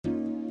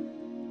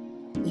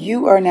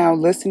You are now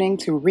listening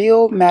to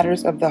Real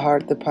Matters of the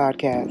Heart, the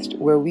podcast,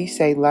 where we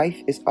say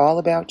life is all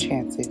about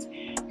chances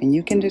and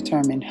you can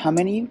determine how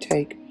many you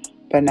take,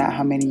 but not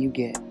how many you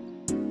get.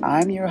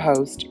 I'm your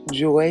host,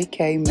 Joy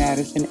K.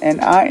 Madison, and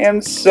I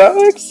am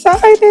so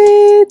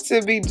excited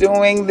to be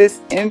doing this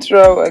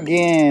intro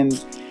again.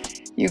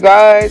 You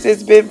guys,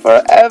 it's been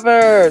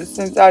forever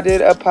since I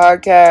did a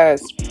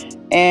podcast,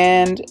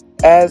 and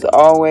as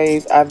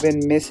always, I've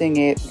been missing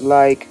it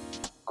like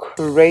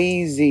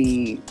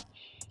crazy.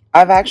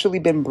 I've actually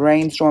been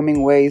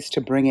brainstorming ways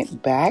to bring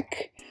it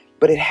back,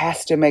 but it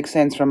has to make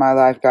sense for my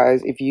life,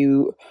 guys. If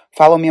you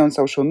follow me on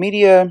social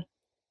media,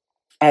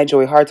 at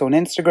Joy Hearts on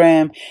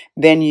Instagram,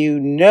 then you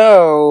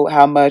know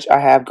how much I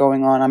have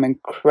going on. I'm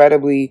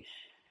incredibly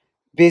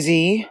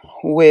busy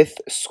with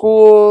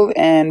school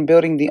and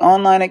building the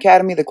online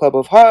academy, the Club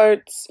of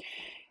Hearts,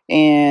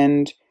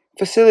 and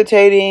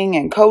facilitating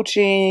and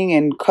coaching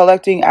and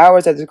collecting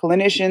hours as a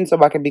clinician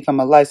so I can become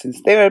a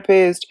licensed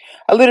therapist.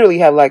 I literally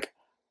have like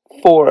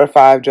 4 or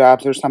 5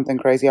 jobs or something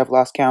crazy. I've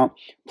lost count.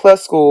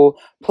 Plus school,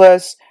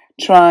 plus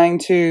trying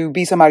to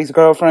be somebody's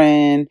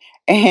girlfriend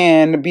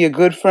and be a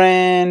good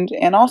friend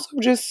and also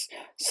just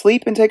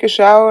sleep and take a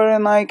shower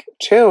and like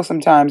chill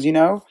sometimes, you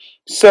know?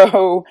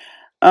 So,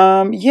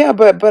 yeah,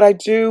 but I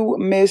do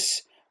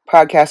miss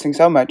podcasting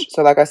so much.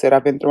 So like I said,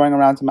 I've been throwing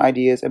around some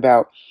ideas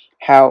about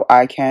how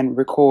I can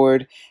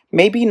record,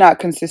 maybe not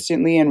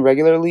consistently and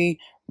regularly,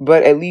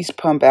 but at least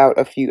pump out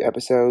a few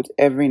episodes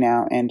every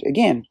now and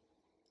again.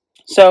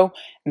 So,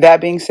 that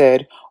being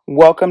said,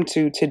 welcome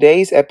to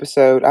today's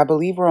episode. I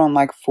believe we're on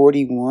like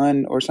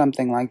 41 or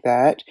something like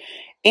that.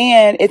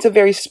 And it's a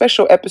very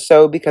special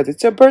episode because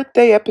it's a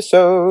birthday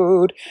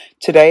episode.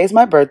 Today is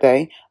my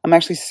birthday. I'm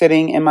actually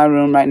sitting in my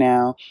room right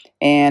now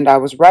and I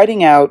was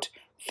writing out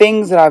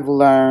things that I've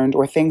learned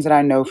or things that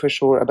I know for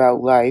sure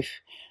about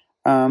life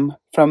from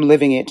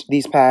living it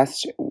these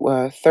past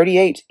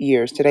 38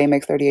 years. Today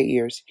makes 38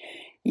 years.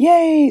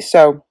 Yay!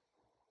 So,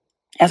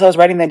 as I was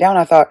writing that down,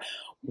 I thought,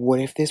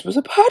 what if this was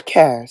a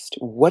podcast?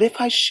 What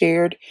if I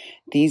shared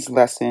these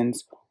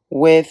lessons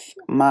with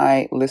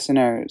my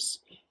listeners?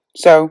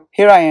 So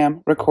here I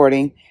am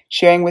recording,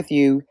 sharing with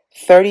you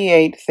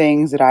 38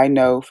 things that I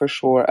know for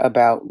sure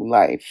about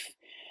life.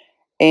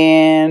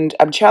 And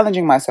I'm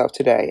challenging myself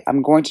today.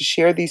 I'm going to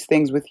share these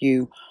things with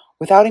you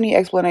without any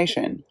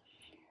explanation.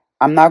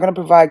 I'm not going to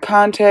provide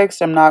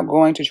context. I'm not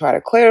going to try to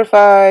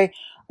clarify.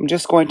 I'm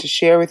just going to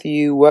share with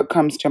you what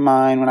comes to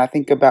mind when I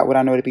think about what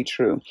I know to be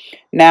true.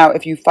 Now,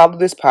 if you follow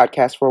this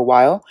podcast for a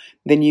while,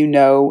 then you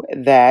know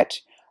that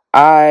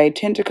I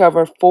tend to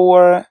cover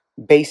 4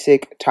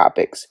 basic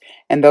topics.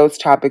 And those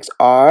topics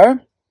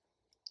are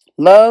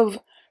love,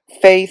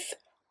 faith,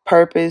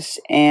 purpose,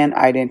 and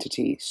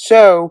identity.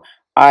 So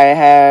I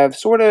have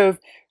sort of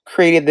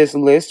created this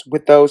list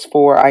with those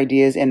 4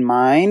 ideas in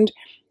mind,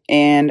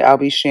 and I'll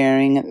be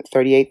sharing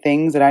 38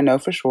 things that I know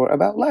for sure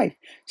about life.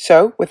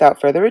 So without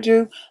further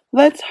ado,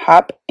 let's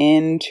hop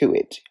into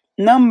it.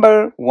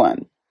 Number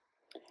 1,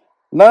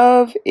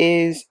 love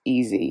is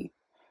easy.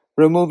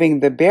 Removing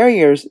the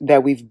barriers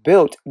that we've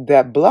built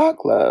that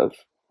block love,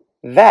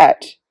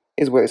 that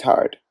is what is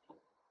hard.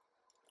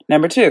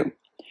 Number 2,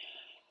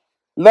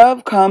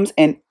 love comes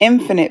in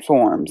infinite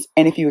forms,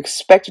 and if you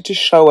expect it to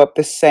show up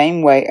the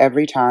same way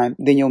every time,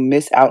 then you'll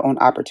miss out on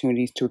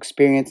opportunities to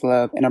experience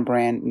love in a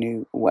brand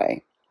new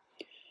way.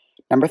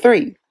 Number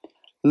 3,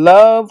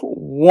 love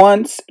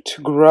wants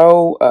to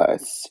grow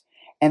us,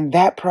 and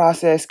that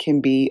process can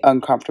be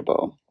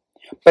uncomfortable,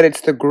 but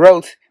it's the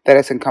growth that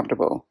is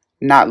uncomfortable,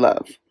 not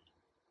love.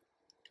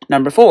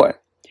 Number 4,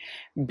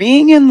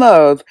 being in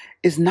love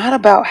is not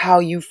about how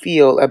you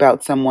feel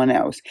about someone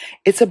else.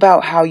 It's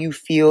about how you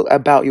feel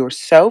about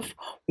yourself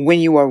when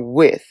you are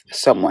with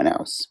someone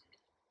else.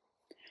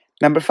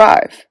 Number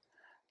 5,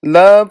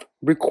 love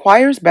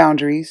requires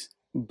boundaries,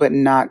 but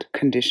not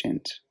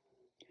conditions.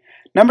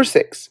 Number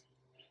 6,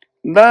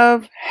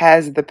 love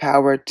has the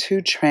power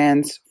to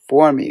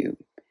transform you,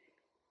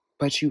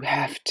 but you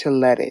have to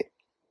let it.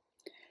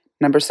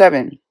 Number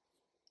 7,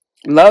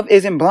 love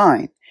isn't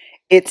blind.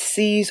 It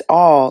sees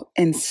all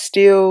and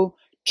still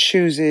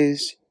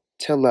chooses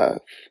to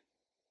love.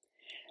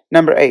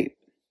 Number 8,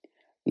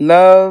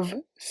 love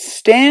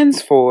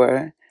stands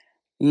for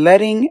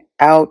letting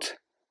out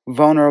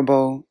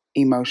vulnerable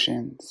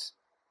emotions.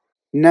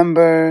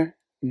 Number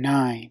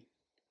 9,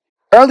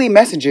 early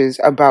messages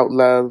about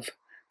love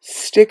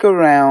stick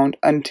around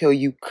until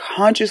you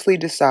consciously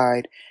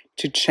decide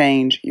to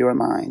change your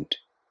mind.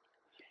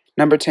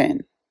 Number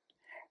 10,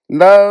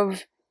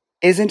 love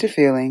isn't a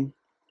feeling,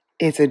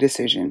 it's a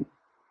decision.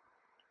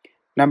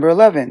 Number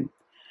 11,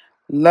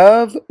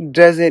 love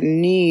doesn't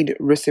need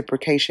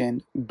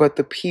reciprocation, but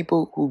the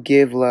people who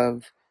give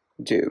love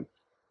do.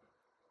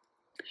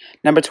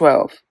 Number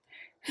 12,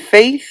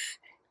 faith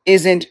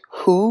isn't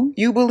who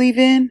you believe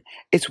in,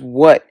 it's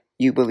what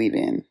you believe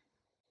in.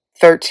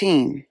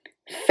 13,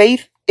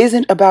 faith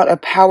isn't about a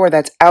power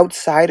that's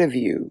outside of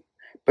you,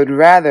 but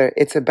rather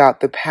it's about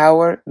the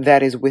power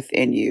that is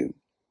within you.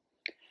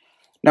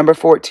 Number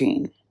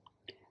 14,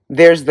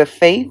 there's the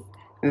faith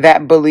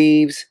that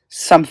believes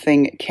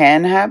something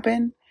can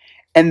happen.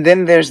 And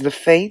then there's the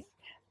faith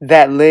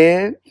that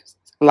lives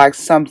like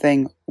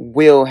something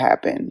will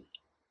happen.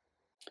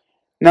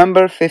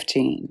 Number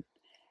 15.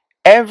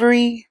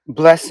 Every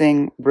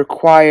blessing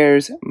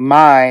requires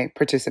my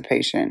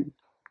participation.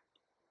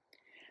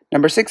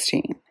 Number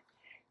 16.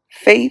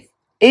 Faith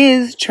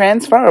is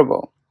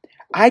transferable.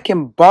 I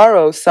can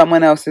borrow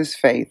someone else's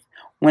faith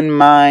when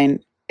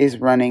mine is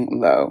running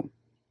low.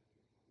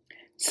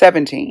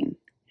 17.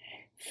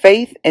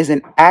 Faith is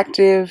an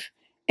active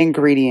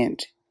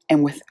ingredient,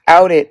 and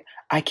without it,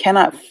 I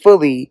cannot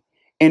fully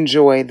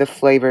enjoy the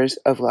flavors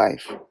of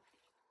life.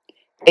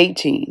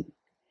 18.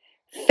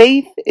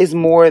 Faith is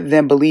more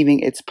than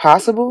believing it's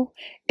possible.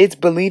 It's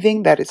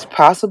believing that it's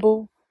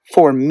possible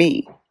for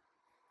me.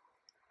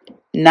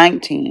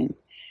 19.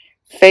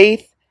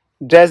 Faith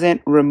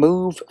doesn't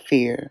remove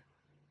fear.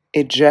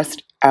 It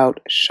just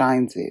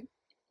outshines it.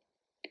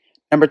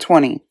 Number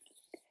 20.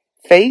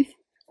 Faith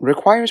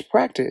requires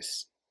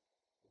practice.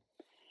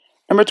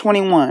 Number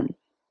 21.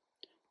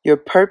 Your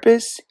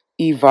purpose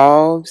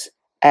evolves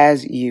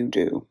as you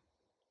do.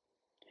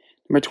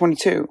 Number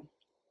 22.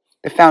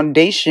 The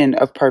foundation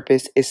of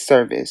purpose is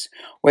service,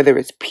 whether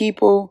it's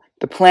people,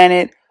 the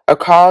planet, a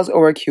cause,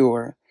 or a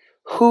cure.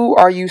 Who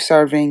are you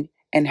serving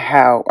and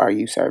how are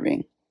you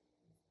serving?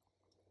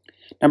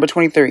 Number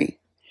 23.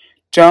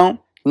 Don't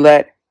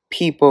let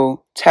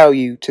people tell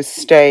you to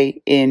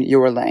stay in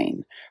your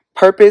lane.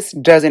 Purpose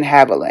doesn't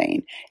have a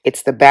lane.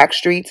 It's the back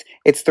streets,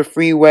 it's the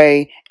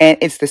freeway, and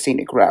it's the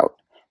scenic route.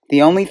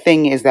 The only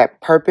thing is that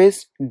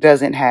purpose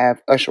doesn't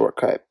have a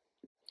shortcut.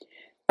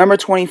 Number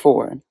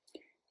 24.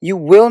 You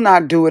will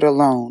not do it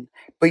alone,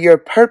 but your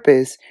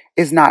purpose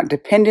is not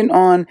dependent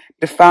on,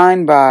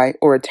 defined by,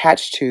 or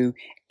attached to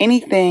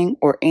anything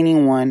or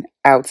anyone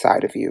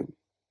outside of you.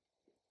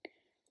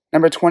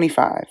 Number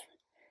 25.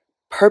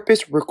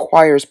 Purpose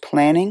requires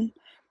planning,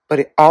 but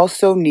it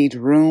also needs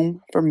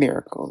room for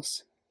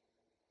miracles.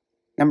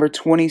 Number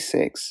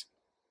 26.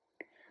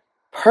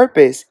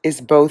 Purpose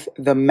is both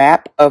the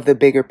map of the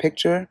bigger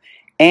picture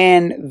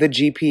and the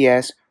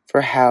GPS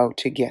for how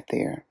to get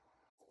there.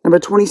 Number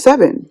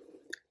 27.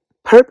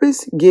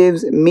 Purpose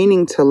gives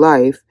meaning to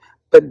life,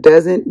 but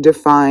doesn't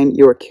define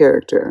your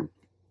character.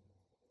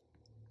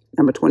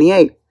 Number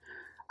 28.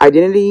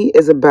 Identity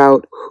is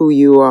about who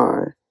you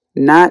are,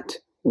 not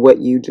what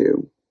you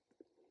do.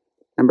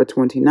 Number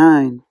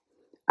 29.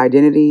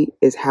 Identity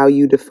is how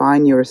you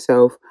define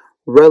yourself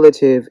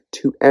relative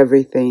to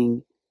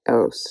everything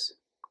else.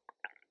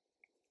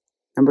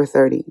 Number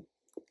 30.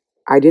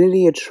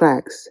 Identity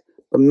attracts,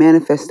 but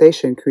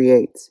manifestation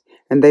creates,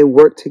 and they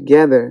work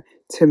together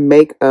to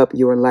make up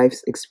your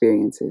life's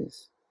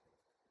experiences.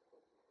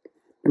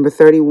 Number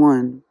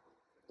 31.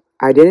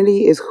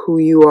 Identity is who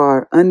you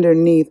are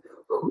underneath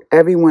who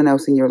everyone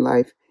else in your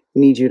life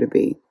needs you to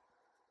be.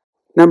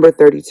 Number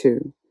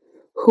 32.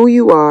 Who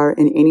you are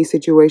in any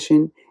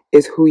situation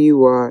is who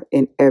you are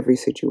in every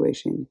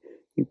situation.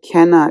 You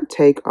cannot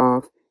take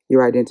off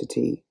your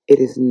identity. It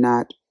is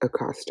not a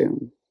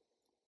costume.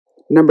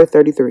 Number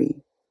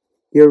 33.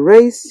 Your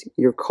race,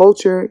 your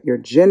culture, your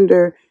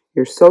gender,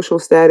 your social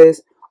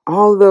status,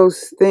 all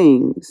those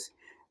things,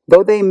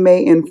 though they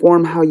may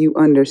inform how you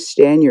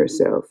understand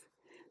yourself,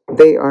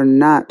 they are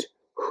not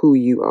who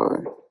you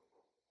are.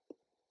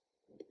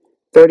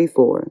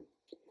 34.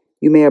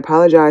 You may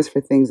apologize for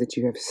things that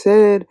you have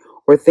said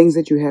or things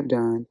that you have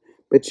done,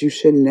 but you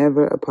should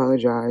never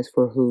apologize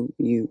for who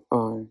you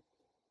are.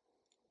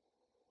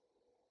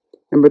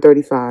 Number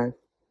 35.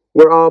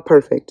 We're all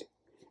perfect,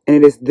 and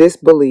it is this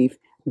belief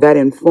that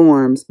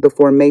informs the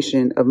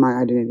formation of my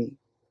identity.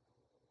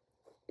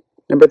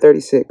 Number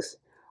 36.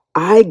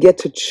 I get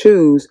to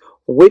choose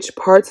which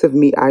parts of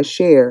me I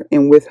share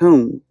and with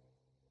whom.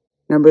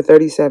 Number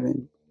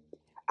 37.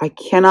 I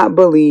cannot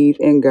believe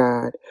in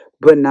God,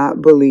 but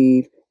not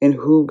believe in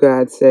who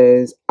God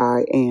says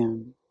I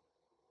am.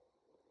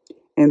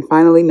 And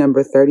finally,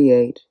 number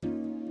 38.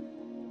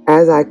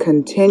 As I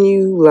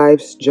continue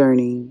life's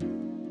journey,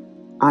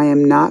 I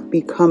am not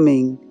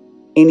becoming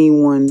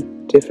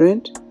anyone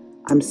different.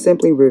 I'm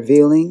simply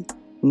revealing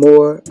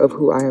more of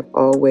who I have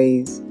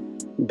always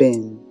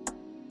been.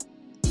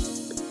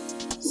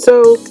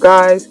 So,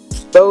 guys,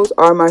 those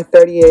are my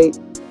 38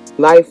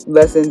 life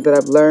lessons that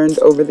I've learned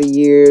over the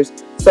years.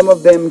 Some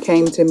of them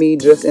came to me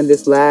just in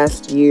this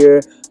last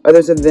year.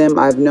 Others of them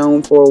I've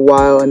known for a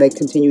while, and they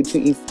continue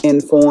to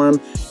inform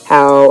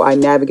how I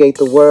navigate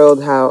the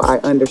world, how I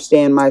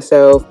understand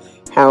myself,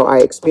 how I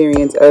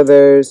experience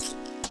others,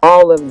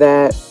 all of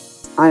that.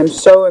 I am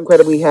so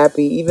incredibly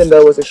happy, even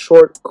though it's a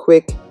short,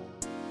 quick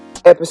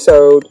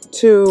episode,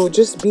 to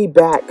just be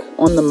back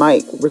on the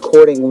mic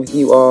recording with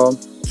you all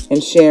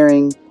and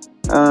sharing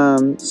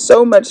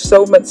so much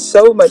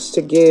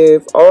to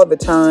give all the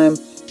time.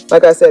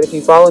 Like I said, if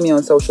you follow me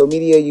on social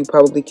media, you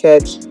probably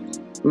catch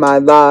my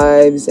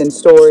lives and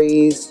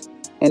stories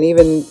and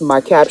even my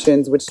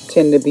captions, which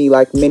tend to be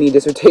like mini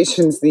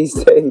dissertations these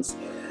days.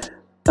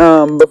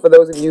 But for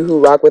those of you who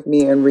rock with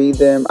me and read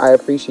them, I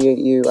appreciate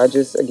you. I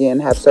just, again,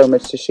 have so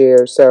much to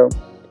share. So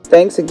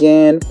Thanks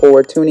again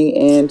for tuning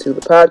in to the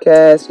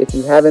podcast. If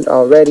you haven't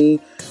already,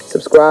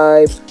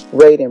 subscribe,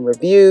 rate, and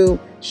review.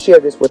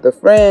 Share this with a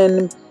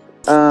friend.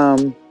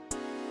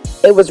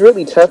 It was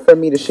really tough for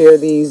me to share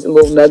these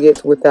little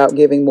nuggets without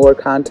giving more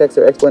context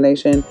or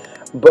explanation.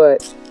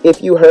 But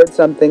if you heard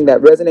something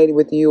that resonated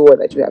with you, or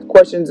that you have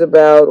questions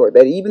about, or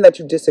that even that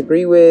you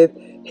disagree with,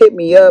 hit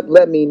me up,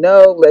 let me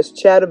know, let's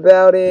chat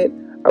about it.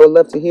 I would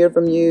love to hear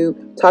from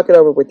you. Talk it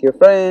over with your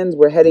friends.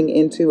 We're heading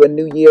into a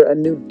new year, a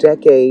new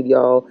decade,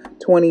 y'all,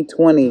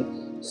 2020.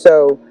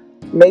 So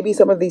maybe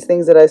some of these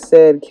things that I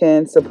said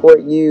can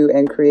support you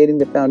in creating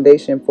the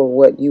foundation for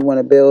what you want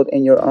to build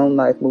in your own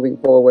life moving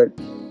forward.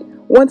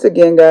 Once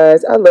again,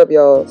 guys, I love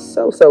y'all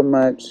so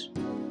much.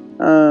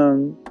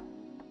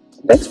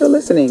 Thanks for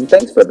listening.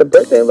 Thanks for the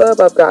birthday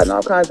love. I've gotten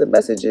all kinds of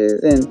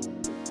messages and,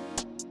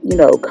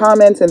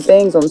 comments and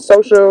things on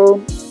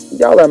social.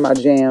 Y'all are my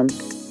jam.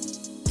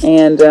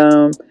 And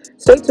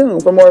stay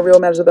tuned for more Real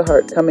Matters of the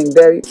Heart coming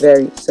very,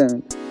 very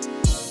soon.